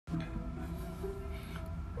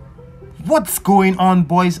What's going on,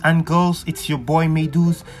 boys and girls? It's your boy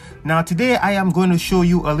Medus. Now today I am going to show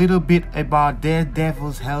you a little bit about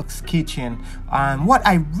Daredevil's Hell's Kitchen and what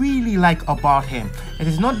I really like about him. It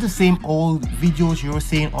is not the same old videos you're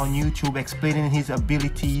seeing on YouTube explaining his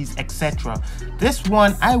abilities, etc. This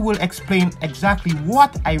one I will explain exactly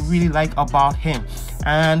what I really like about him,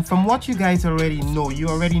 and from what you guys already know, you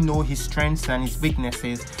already know his strengths and his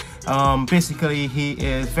weaknesses. Basically he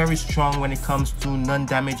is very strong when it comes to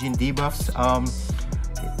non-damaging debuffs.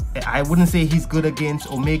 I wouldn't say he's good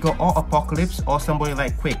against Omega or Apocalypse or somebody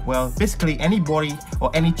like Quick. Well, basically anybody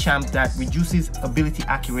or any champ that reduces ability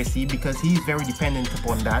accuracy, because he's very dependent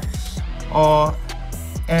upon that, or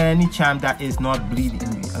any champ that is not bleed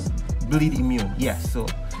immune. Yes, so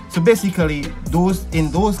basically those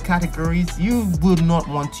in those categories you would not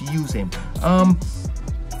want to use him.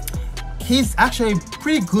 He's actually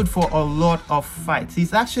pretty good for a lot of fights.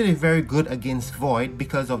 He's actually very good against Void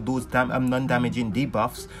because of those non-damaging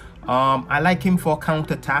debuffs. I like him for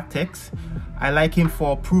counter tactics. I like him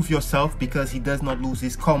for prove yourself because he does not lose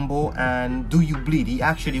his combo, and do you bleed? He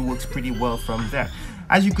actually works pretty well from there.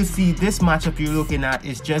 As you can see, this matchup you're looking at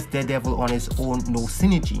is just Daredevil on his own, no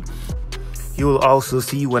synergy. You will also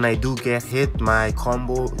see when I do get hit, my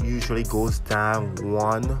combo usually goes down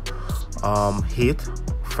one hit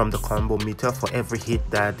from the combo meter for every hit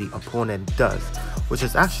that the opponent does, which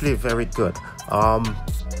is actually very good.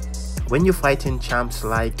 When you're fighting champs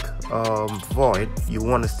like Void, you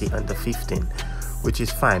want to stay under 15, which is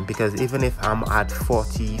fine, because even if I'm at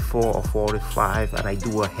 44 or 45 and I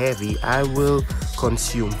do a heavy, I will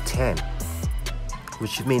consume 10,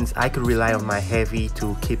 which means I could rely on my heavy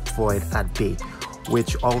to keep Void at bay,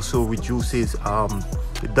 which also reduces,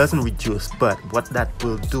 it doesn't reduce, but what that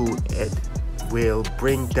will do, it will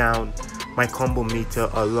bring down my combo meter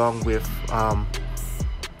along with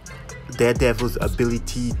Daredevil's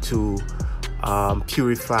ability to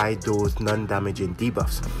purify those non-damaging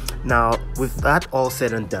debuffs. Now, with that all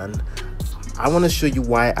said and done, I want to show you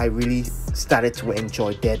why I really started to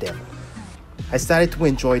enjoy Daredevil. I started to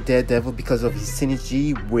enjoy Daredevil because of his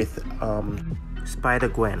synergy with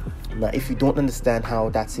SpiderGwen. Now, if you don't understand how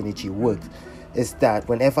that synergy works, is that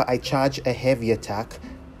whenever I charge a heavy attack,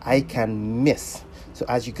 I can miss. So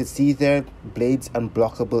as you could see there, Blade's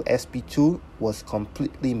unblockable SP2 was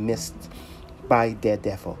completely missed by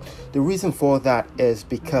Daredevil. The reason for that is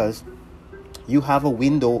because you have a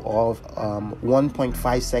window of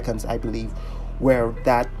 1.5 seconds, I believe, where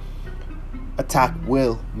that attack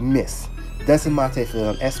will miss. Doesn't matter if it's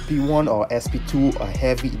an SP1 or SP2 or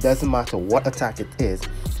heavy, it doesn't matter what attack it is,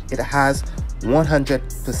 it has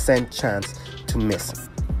 100% chance to miss.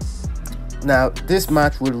 Now, this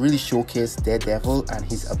match will really showcase Daredevil and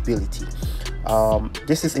his ability.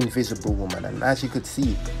 This is Invisible Woman, and as you could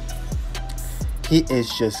see, he is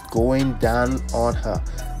just going down on her.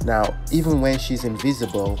 Now, even when she's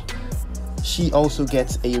invisible, she also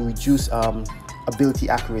gets a reduced ability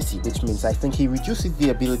accuracy, which means I think he reduces the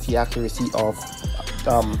ability accuracy of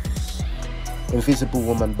Invisible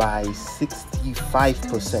Woman by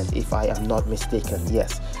 65%, if I am not mistaken.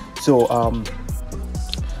 Yes, so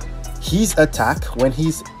his attack, when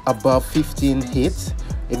he's above 15 hits,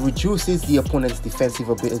 it reduces the opponent's defensive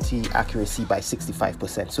ability accuracy by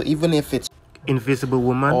 65%. So even if it's Invisible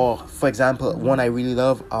Woman, or for example, one I really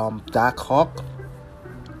love, Dark Hawk,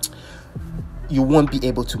 you won't be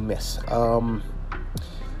able to miss.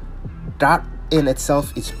 That in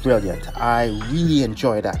itself is brilliant. I really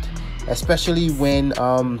enjoy that, especially when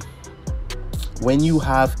you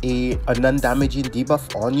have a non-damaging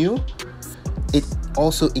debuff on you. It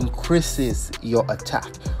also increases your attack,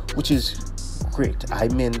 which is great. I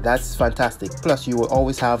mean, that's fantastic. Plus, you will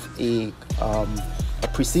always have a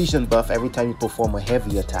precision buff every time you perform a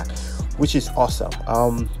heavy attack, which is awesome.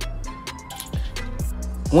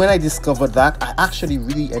 When I discovered that, I actually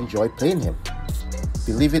really enjoyed playing him.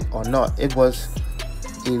 Believe it or not, it was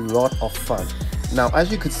a lot of fun. Now, as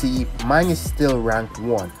you could see, mine is still ranked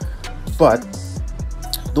 1, but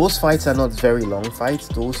those fights are not very long fights.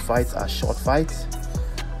 Those fights are short fights,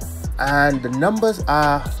 and the numbers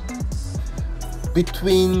are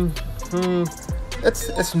between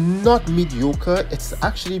it's not mediocre, it's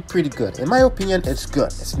actually pretty good. In my opinion, it's good.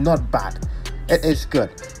 It's not bad, it is good.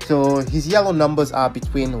 So his yellow numbers are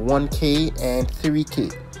between 1k and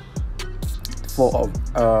 3k for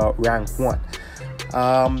rank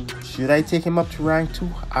 1. Should I take him up to rank 2?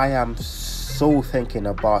 I am so thinking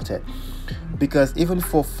about it, because even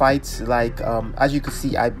for fights like as you can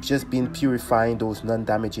see, I've just been purifying those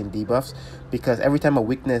non-damaging debuffs, because every time a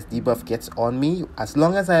weakness debuff gets on me, as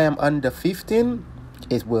long as I am under 15,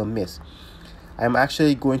 it will miss. I'm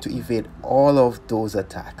actually going to evade all of those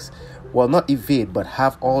attacks. Well, not evade, but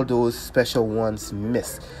have all those special ones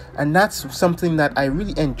miss. And that's something that I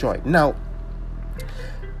really enjoyed. Now,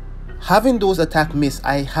 having those attack miss,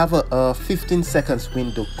 I have a 15 seconds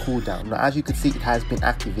window cooldown. Now, as you can see, it has been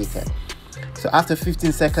activated. So after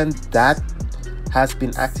 15 seconds, that has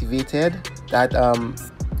been activated. That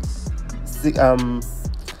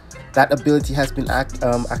that ability has been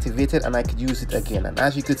activated, and I could use it again. And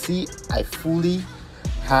as you could see, I fully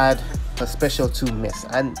had a special 2 miss,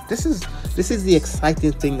 and this is the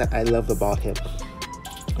exciting thing that I love about him.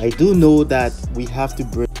 I do know that we have to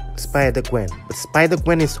bring SpiderGwen, but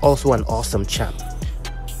SpiderGwen is also an awesome champ.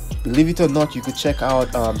 Believe it or not, you could check out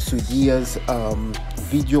Sudia's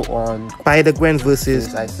video on SpiderGwen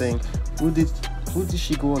versus, I think, who did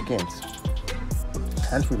she go against?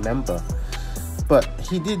 Can't remember. But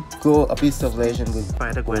he did go a Beast of Legend with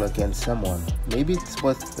SpiderGwen against someone. Maybe it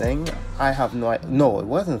was Thing. I have no idea. No, it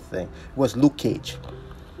wasn't Thing. It was Luke Cage.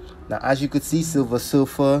 Now, as you could see, Silver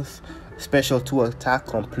Surfer's special 2 attack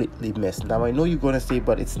completely missed. Now, I know you're going to say,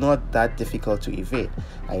 but it's not that difficult to evade.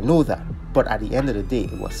 I know that. But at the end of the day,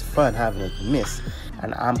 it was fun having it miss.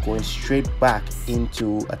 And I'm going straight back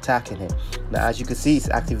into attacking him. Now, as you can see, it's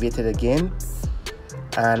activated again.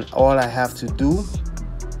 And all I have to do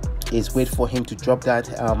is wait for him to drop that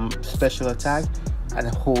special attack and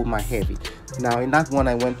hold my heavy. Now, in that one,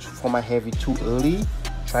 I went for my heavy too early,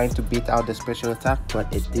 trying to beat out the special attack,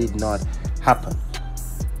 but it did not happen.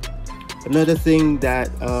 Another thing that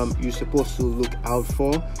you're supposed to look out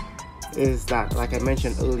for is that, like I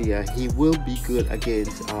mentioned earlier, he will be good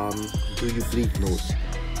against Do You Bleed nodes,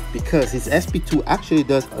 because his SP2 actually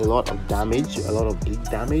does a lot of damage, a lot of bleed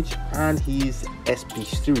damage, and he's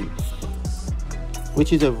SP3,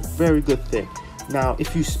 which is a very good thing. Now,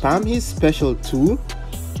 if you spam his special 2,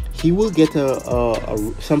 he will get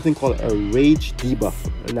a something called a rage debuff.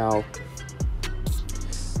 Now,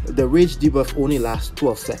 the rage debuff only lasts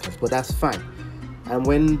 12 seconds, but that's fine. And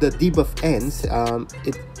when the debuff ends,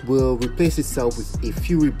 it will replace itself with a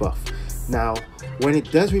fury buff. Now, when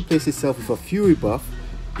it does replace itself with a fury buff,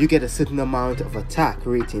 you get a certain amount of attack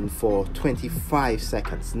rating for 25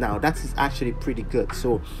 seconds. Now, that is actually pretty good.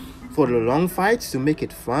 So for the long fights, to make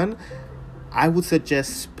it fun, I would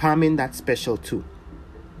suggest spamming that special 2.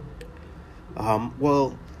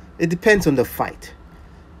 Well, it depends on the fight.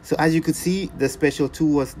 So as you could see, the special 2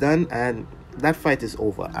 was done and that fight is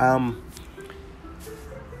over.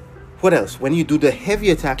 What else? When you do the heavy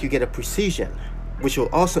attack, you get a precision, which will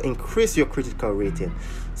also increase your critical rating.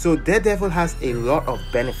 So Daredevil has a lot of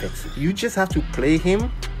benefits. You just have to play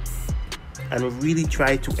him and really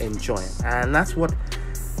try to enjoy him. And that's what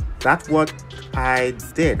I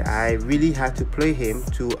did. I really had to play him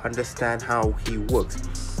to understand how he works.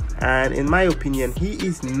 And in my opinion, he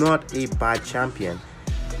is not a bad champion.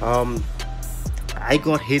 I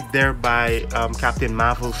got hit there by Captain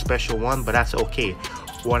Marvel's special 1, but that's okay.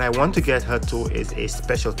 What I want to get her to is a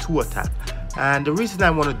special 2 attack. And the reason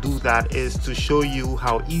I want to do that is to show you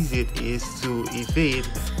how easy it is to evade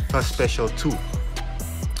her special 2.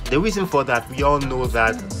 The reason for that, we all know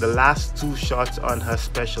that the last 2 shots on her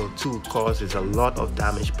special 2 causes a lot of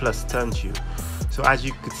damage plus stuns you. So as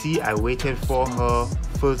you could see, I waited for her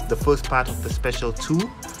the first part of the special 2,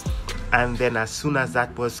 and then as soon as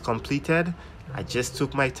that was completed, I just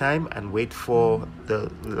took my time and wait for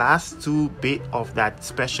the last 2 bit of that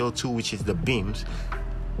special 2, which is the beams.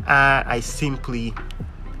 I simply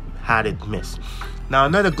had it miss. Now,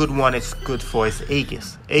 another good one it's good for is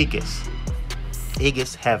Aegis.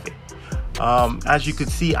 Aegis heavy. As you could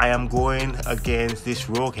see, I am going against this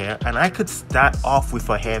rogue here, and I could start off with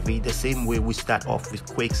a heavy the same way we start off with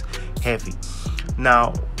Quake's heavy.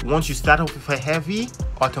 Now, once you start off with a heavy,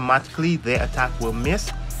 automatically their attack will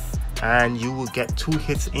miss, and you will get 2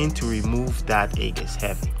 hits in to remove that Aegis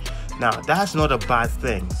heavy. Now, that's not a bad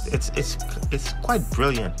thing. It's quite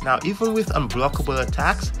brilliant. Now, even with unblockable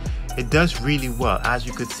attacks, it does really well. As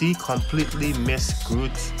you could see, completely missed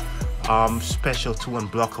Groot's special 2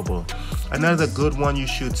 unblockable. Another good one you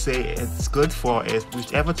should say it's good for is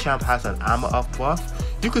whichever champ has an armor up buff,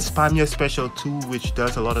 you could spam your special 2, which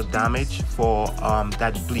does a lot of damage for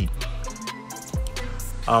that bleed.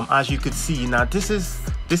 As you could see, now this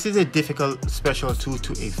is a difficult special 2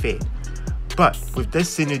 to evade, but with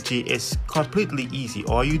this synergy it's completely easy.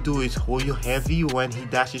 All you do is hold your heavy when he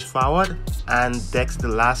dashes forward and dex the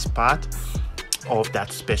last part of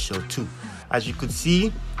that special 2. As you could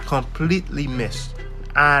see, completely missed,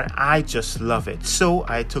 and I just love it. So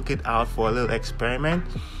I took it out for a little experiment,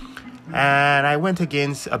 and I went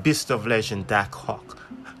against a Beast of Legend, Darkhawk.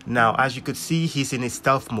 Now, as you could see, he's in his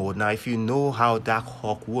stealth mode. Now, if you know how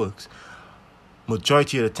Darkhawk works,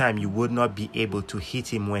 majority of the time you would not be able to hit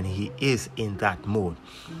him when he is in that mode.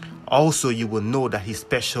 Also, you will know that his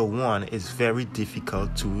special one is very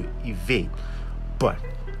difficult to evade, but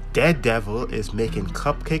Daredevil is making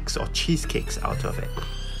cupcakes or cheesecakes out of it,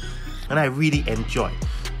 and I really enjoy.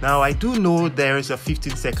 Now, I do know there is a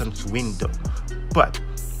 15 seconds window, but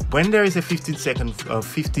when there is a 15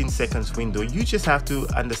 seconds window, you just have to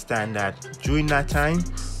understand that during that time,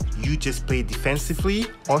 you just play defensively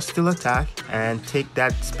or still attack and take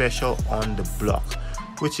that special on the block,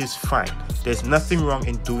 which is fine. There's nothing wrong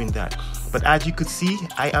in doing that. But as you could see,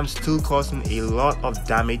 I am still causing a lot of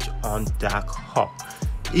damage on Dark Hawk,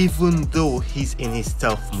 even though he's in his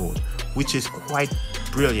stealth mode, which is quite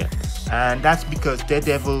brilliant. And that's because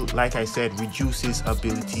Daredevil, like I said, reduces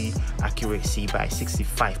ability accuracy by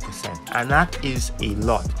 65%, and that is a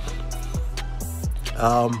lot.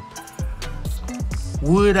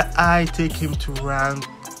 Would I take him to rank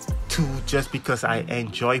 2 just because I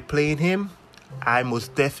enjoy playing him? I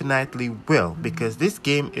most definitely will, because this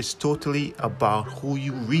game is totally about who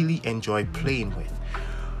you really enjoy playing with.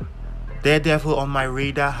 Daredevil on my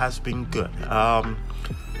radar has been good.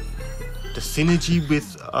 The synergy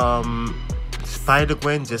with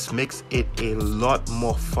SpiderGwen just makes it a lot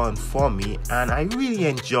more fun for me, and I really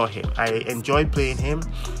enjoy him. I enjoy playing him.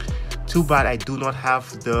 Too bad I do not have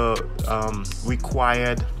the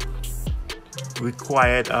required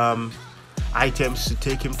items to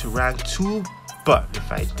take him to rank 2, but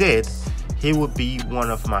if I did, he would be one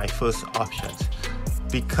of my first options,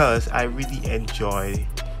 because I really enjoy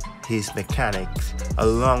his mechanics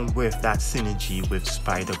along with that synergy with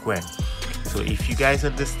SpiderGwen. So if you guys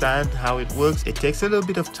understand how it works, it takes a little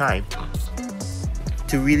bit of time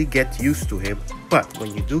to really get used to him, but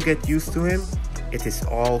when you do get used to him, it is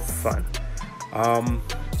all fun.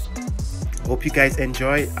 Hope you guys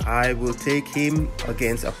enjoy. I will take him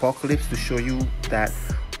against Apocalypse to show you that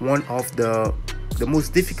one of the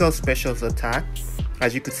most difficult specials attack.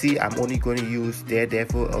 As you can see, I'm only going to use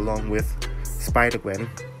Daredevil along with SpiderGwen,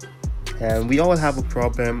 and we all have a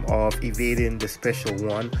problem of evading the special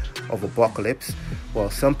one of Apocalypse. Well,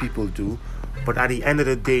 some people do, but at the end of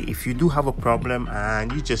the day, if you do have a problem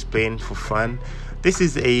and you're just playing for fun, this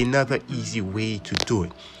is another easy way to do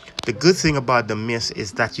it. The good thing about the miss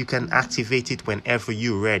is that you can activate it whenever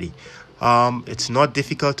you're ready. It's not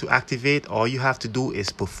difficult to activate. All you have to do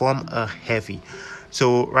is perform a heavy.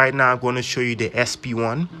 So right now I'm going to show you the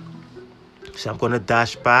SP1. So I'm going to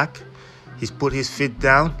dash back. He's put his feet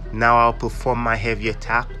down. Now I'll perform my heavy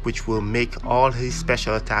attack, which will make all his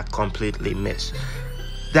special attack completely miss.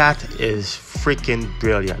 That is freaking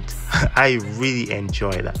brilliant. I really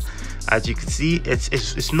enjoy that. As you can see,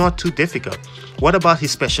 it's not too difficult. What about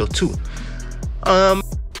his special 2?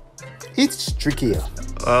 It's trickier.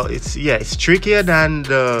 It's trickier than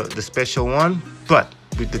the special one, but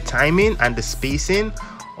with the timing and the spacing,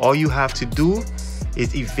 all you have to do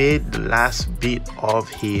is evade the last bit of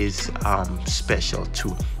his special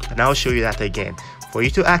 2. And I'll show you that again. For you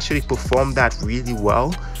to actually perform that really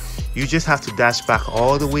well, you just have to dash back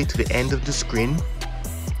all the way to the end of the screen,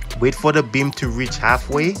 wait for the beam to reach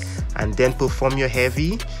halfway, and then perform your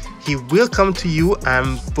heavy. He will come to you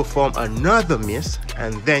and perform another miss,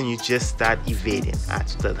 and then you just start evading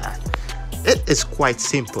after that. It is quite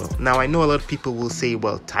simple. Now, I know a lot of people will say,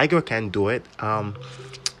 well, Tiger can do it.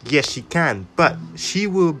 Yes, she can, but she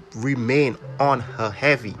will remain on her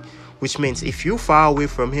heavy, which means if you're far away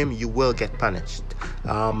from him, you will get punished.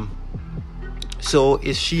 So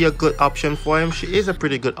is she a good option for him? She is a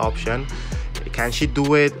pretty good option. Can she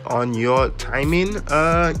do it on your timing?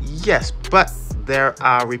 Yes, but there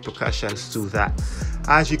are repercussions to that.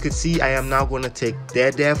 As you can see, I am now going to take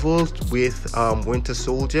Daredevil with Winter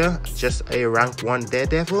Soldier, just a rank 1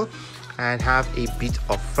 Daredevil, and have a bit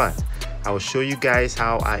of fun. I will show you guys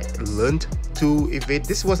how I learned to evade.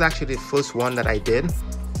 This was actually the first one that I did,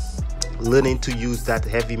 learning to use that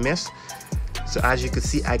heavy miss. So as you can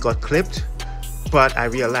see, I got clipped, but I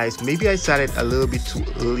realized maybe I started a little bit too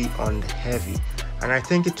early on the heavy, and I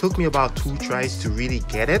think it took me about 2 tries to really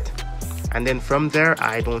get it. And then from there,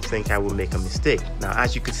 I don't think I will make a mistake. Now,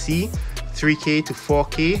 as you can see, 3k to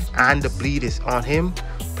 4k, and the bleed is on him,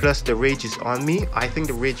 plus the rage is on me. I think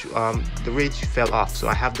the rage fell off, so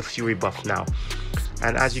I have the fury buff now.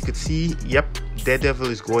 And as you can see, yep, Daredevil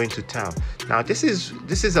is going to town. Now this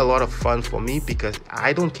is a lot of fun for me because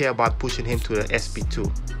I don't care about pushing him to the SP2.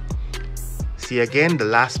 See, again, the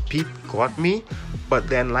last peep got me, but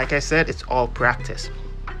then like I said, it's all practice.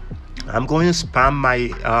 I'm going to spam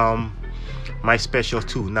my special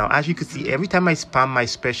 2. Now, as you can see, every time I spam my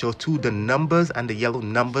special 2, the numbers and the yellow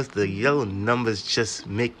numbers just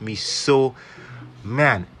make me so,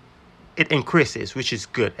 man, it increases, which is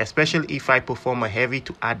good, especially if I perform a heavy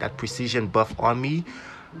to add that precision buff on me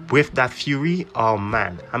with that fury. Oh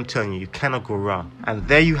man, I'm telling you, you cannot go wrong. And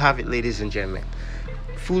there you have it, ladies and gentlemen.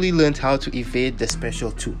 Fully learned how to evade the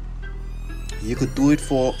special 2. You could do it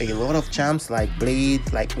for a lot of champs like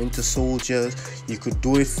Blade, like Winter Soldiers. You could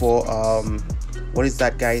do it for what is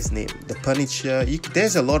that guy's name, the Punisher.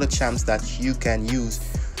 There's a lot of champs that you can use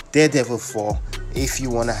Daredevil for if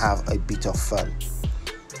you want to have a bit of fun.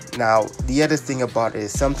 Now the other thing about it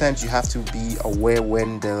is sometimes you have to be aware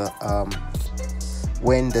when the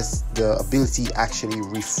ability actually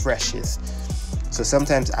refreshes. So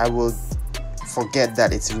sometimes I will forget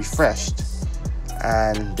that it's refreshed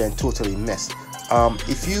and then totally miss.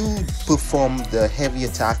 If you perform the heavy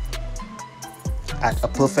attack at a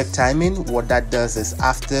perfect timing, what that does is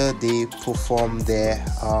after they perform their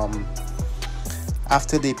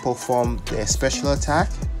special attack,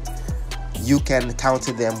 you can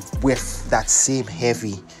counter them with that same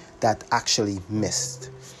heavy that actually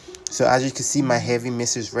missed. So as you can see, my heavy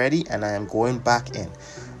miss is ready and I am going back in.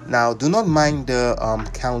 Now do not mind the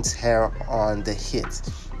counts here on the hit.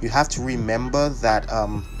 You have to remember that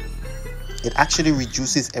it actually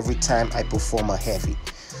reduces every time I perform a heavy.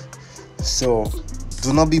 So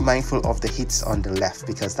do not be mindful of the hits on the left,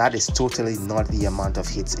 because that is totally not the amount of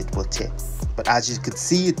hits it will take. But as you could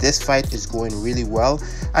see, this fight is going really well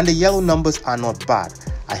and the yellow numbers are not bad.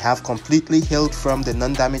 I have completely healed from the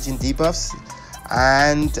non-damaging debuffs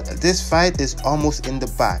and this fight is almost in the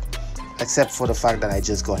bag, except for the fact that I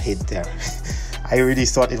just got hit there. I really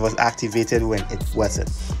thought it was activated when it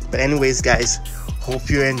wasn't. But anyways guys, hope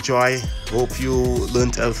you enjoy, hope you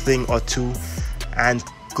learned a thing or two, and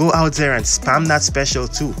go out there and spam that special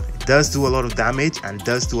too. It does do a lot of damage and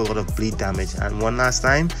does do a lot of bleed damage. And one last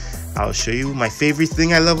time, I'll show you my favorite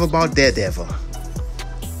thing I love about Daredevil.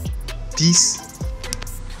 Peace.